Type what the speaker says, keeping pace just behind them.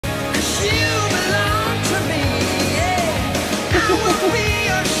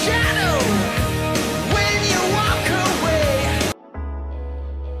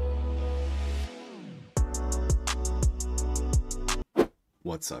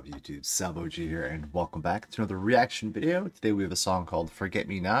What's up YouTube, SalvoG here, and welcome back to another reaction video. Today we have a song called Forget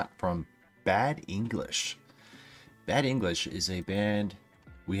Me Not from Bad English. Bad English is a band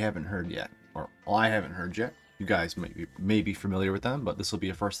we haven't heard yet, or I haven't heard yet. You guys may be familiar with them, but this will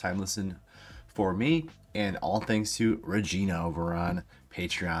be a first time listen for me, and all thanks to Regina over on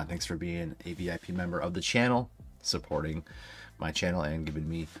Patreon. Thanks for being a VIP member of the channel, supporting my channel, and giving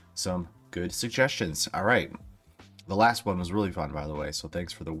me some good suggestions. Alright. The last one was really fun, by the way, so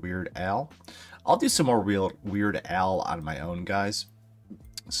thanks for the Weird Al. I'll do some more real Weird Al on my own, guys.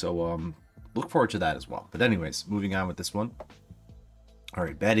 So, look forward to that as well. But anyways, moving on with this one.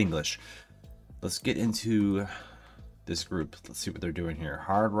 Alright, Bad English. Let's get into this group. Let's see what they're doing here.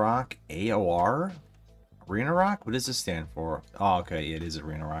 Hard Rock, AOR? Arena Rock? What does this stand for? Oh, okay, it is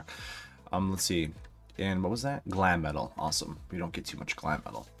Arena Rock. Let's see. And what was that? Glam Metal. Awesome. We don't get too much glam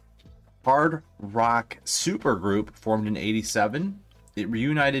metal. Hard rock supergroup formed in '87. It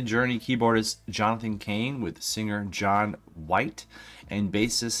reunited Journey keyboardist Jonathan Cain with singer John White and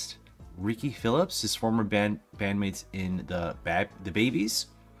bassist Ricky Phillips, his former bandmates in the Babies.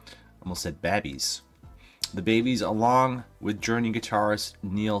 Almost said Babbies. The Babies, along with Journey guitarist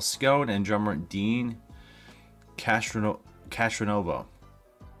Neil Scone and drummer Dean Castronovo.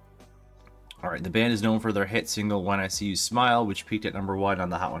 Alright, the band is known for their hit single When I See You Smile, which peaked at #1 on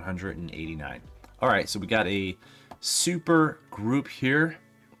the Hot 100 in '89. Alright, so we got a super group here.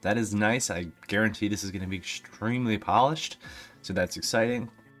 That is nice. I guarantee this is going to be extremely polished, so that's exciting.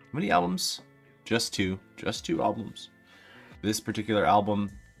 How many albums? Just two. Just two albums. This particular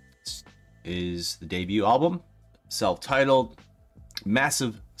album is the debut album, self-titled,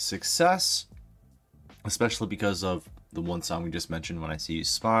 massive success, especially because of the one song we just mentioned, When I See You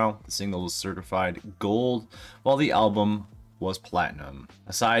Smile. The single was certified gold, while the album was platinum.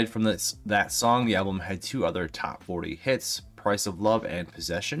 Aside from that song, the album had two other top 40 hits, Price of Love and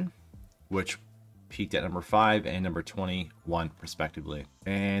Possession, which peaked at #5 and #21 respectively.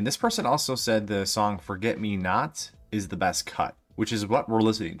 And this person also said the song Forget Me Not is the best cut, which is what we're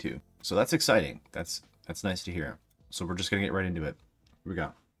listening to. So that's exciting. That's nice to hear. So we're just gonna get right into it. Here we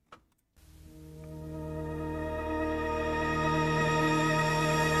go.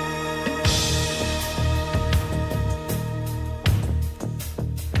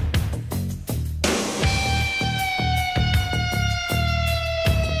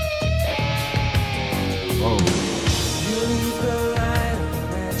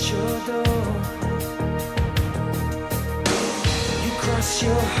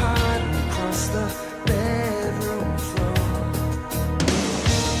 Your heart across the bedroom floor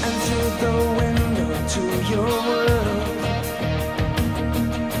and through the window to your world.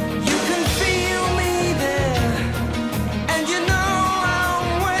 You can feel me there, and you know I'm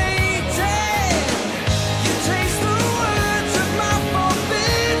waiting. You taste the words of my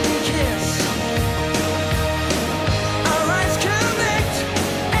forbidden kiss. Our eyes connect,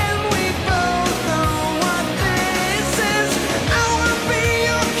 and we both know what this is. I will be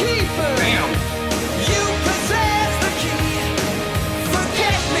keeper. Damn. You possess the key.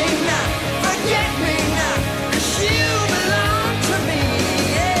 Forget me not, 'cause you belong to me.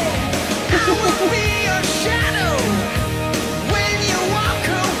 Yeah. I will be your shadow when you walk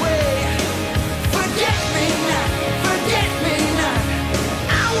away. Forget me not,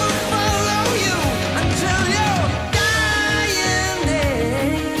 I will follow you until your dying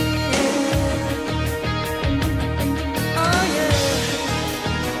day. Oh yeah.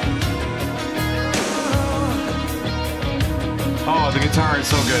 Oh, the guitar is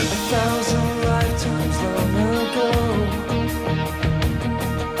so good. 1,000 lifetimes long ago,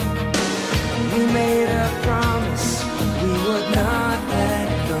 we made a promise we would not let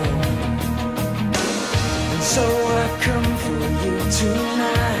go. And so I come for you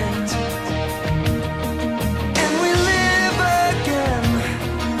tonight, and we live again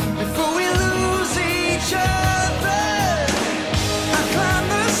before we lose each other. I climb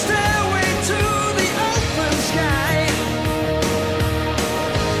the stairway to the open sky.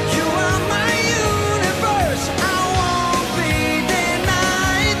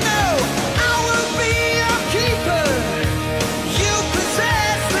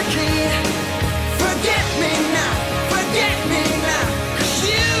 Forget me not, 'cause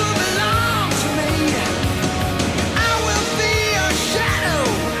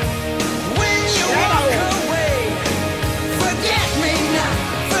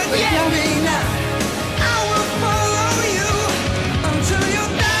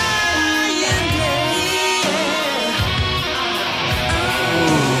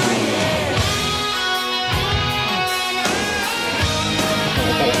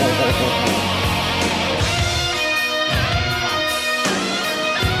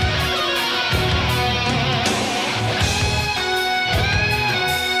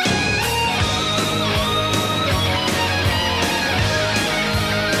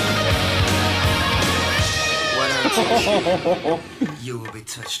You will be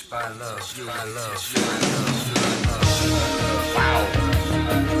touched by love.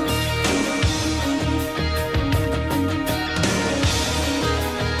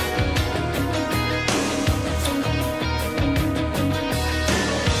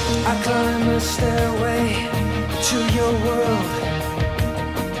 I climb the stairway to your world.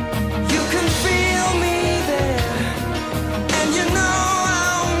 You can feel me there, and you know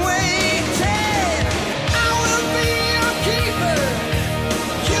I'm waiting. I will be your keeper.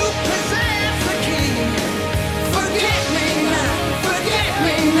 You possess the key. Forget me not,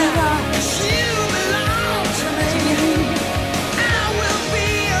 'cause you belong to me. I will be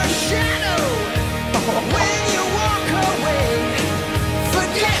your shadow when you walk away.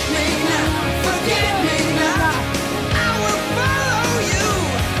 Forget me not. I will follow you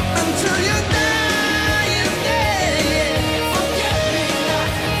until you die. Forget me not.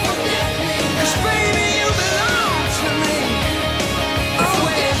 'Cause baby, you belong to me.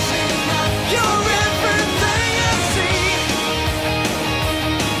 Always, you're everything I see.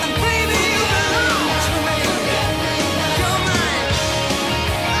 And baby, you belong to me. You're mine.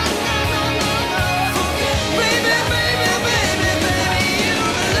 Baby, you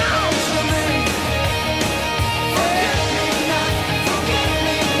belong to me. Forget me not.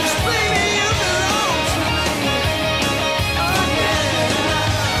 'Cause baby, you belong to me.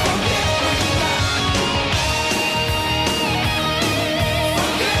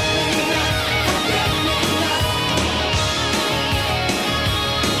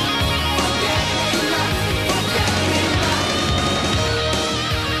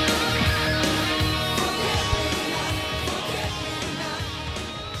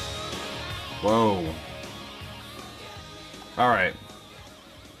 Whoa. All right.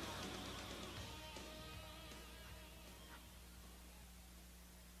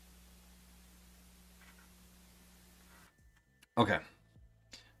 Okay.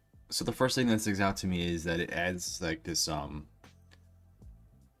 So the first thing that sticks out to me is that it adds like this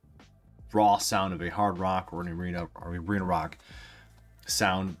raw sound of a hard rock or an arena rock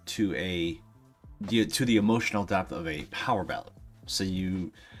sound to the emotional depth of a power ballad. So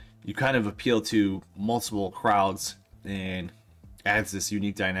you kind of appeal to multiple crowds and adds this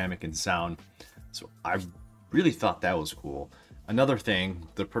unique dynamic and sound. So I really thought that was cool. Another thing,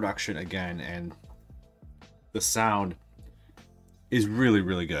 the production again and the sound is really,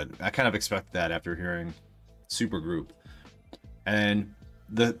 really good. I kind of expected that after hearing Supergroup. And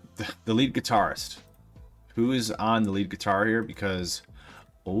the lead guitarist, who is on the lead guitar here, because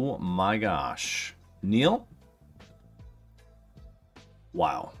oh my gosh, Neil?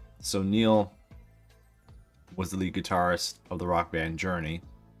 Wow. So Neil was the lead guitarist of the rock band Journey,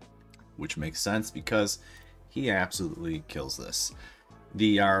 which makes sense because he absolutely kills this.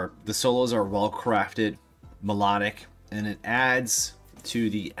 The solos are well crafted, melodic, and it adds to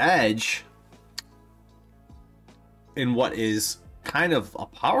the edge in what is kind of a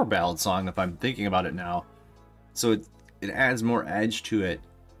power ballad song if I'm thinking about it now. So it adds more edge to it,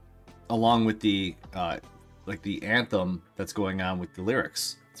 along with the like the anthem that's going on with the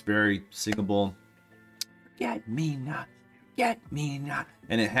lyrics. It's very singable. Get me not,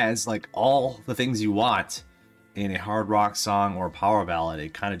 and it has like all the things you want in a hard rock song or a power ballad.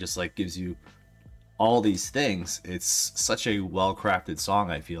 It kind of just like gives you all these things. It's such a well-crafted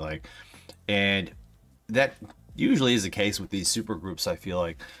song, I feel like, and that usually is the case with these super groups, I feel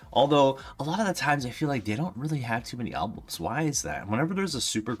like. Although a lot of the times I feel like they don't really have too many albums. Why is that? Whenever there's a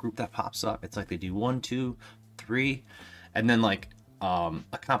super group that pops up, it's like they do 1, 2, 3, and then like a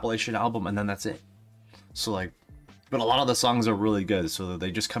compilation album, and then that's it. So like, but a lot of the songs are really good, so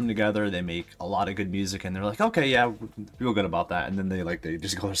they just come together, they make a lot of good music, and they're like, okay, yeah, we feel good about that, and then they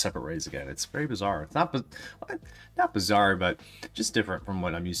just go their separate ways again. It's very bizarre. It's not bizarre, but just different from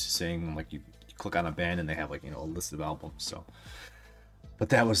what I'm used to seeing. Like you click on a band and they have like, you know, a list of albums. So, but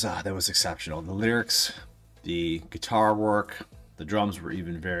that was exceptional. The lyrics, the guitar work, the drums were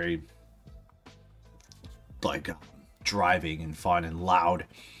even very like driving and fun and loud.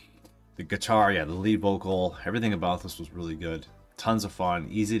 The guitar, yeah, the lead vocal, everything about this was really good. Tons of fun,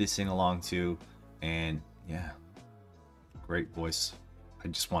 easy to sing along to, and yeah, great voice. I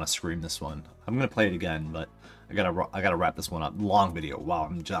just want to scream this one. I'm gonna play it again, but I gotta wrap this one up. Long video. Wow,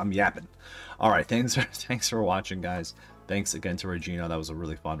 I'm yapping. All right, thanks for watching, guys. Thanks again to Regina. That was a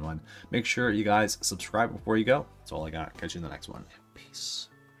really fun one. Make sure you guys subscribe before you go. That's all I got. Catch you in the next one. Peace.